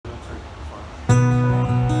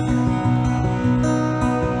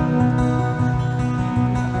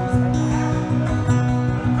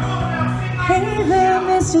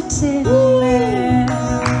Mr. Tin Man,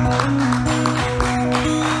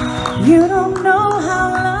 you don't know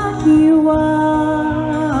how lucky you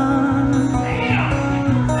are.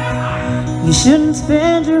 You shouldn't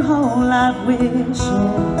spend your whole life wishing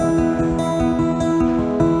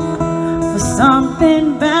for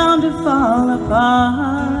something bound to fall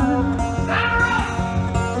apart.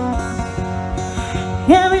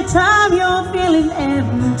 Every time you're feeling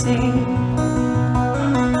empty,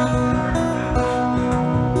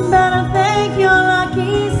 better thank your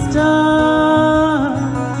lucky stars.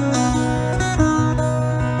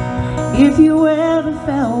 If you ever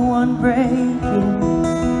felt one breaking,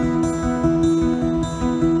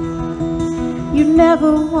 you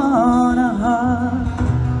never want a heart.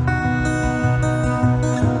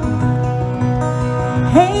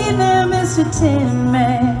 Hey there, Mr. Tin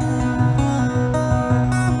Man,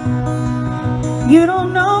 you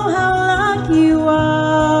don't know how lucky you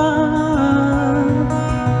are.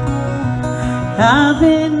 I've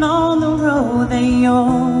been on the road that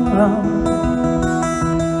you're on.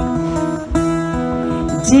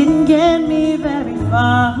 It didn't get me very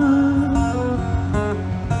far.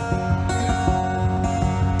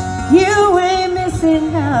 You ain't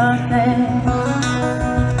missing nothing,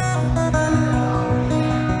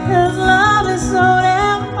 'cause love is so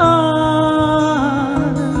damn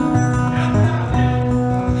hard.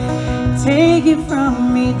 Take it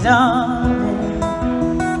from me, darling,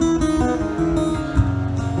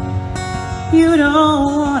 you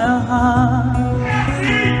don't want a heart.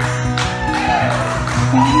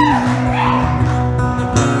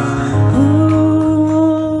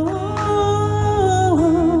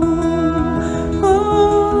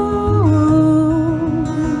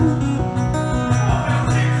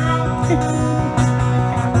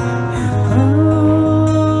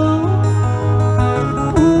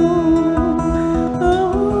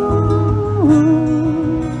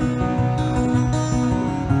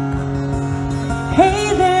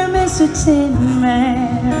 Hey there, Mr. Tin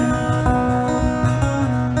Man,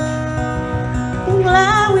 I'm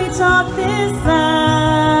glad we talked this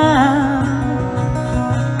out.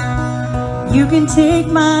 You can take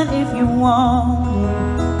mine if you want it.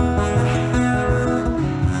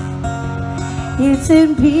 It's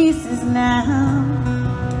in pieces now.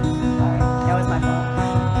 That was my fault.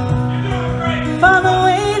 By the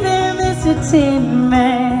way there, Mr. Tin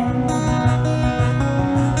Man,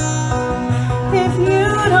 if you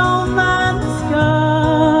don't mind the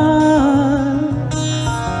scars,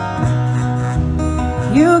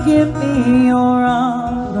 you give me your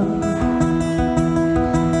arm,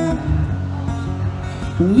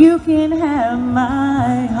 you can have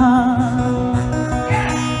my heart.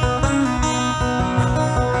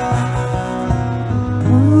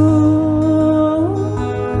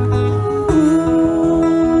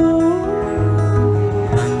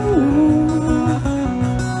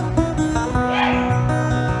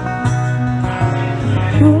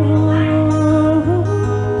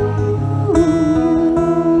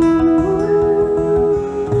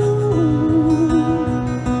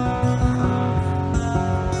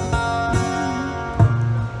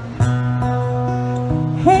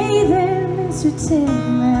 Hey there, Mr. Tin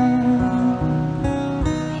Man.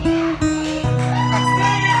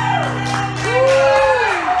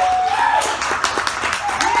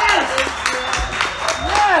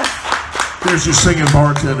 There's your singing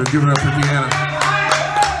bartender. Give it up for Deanna.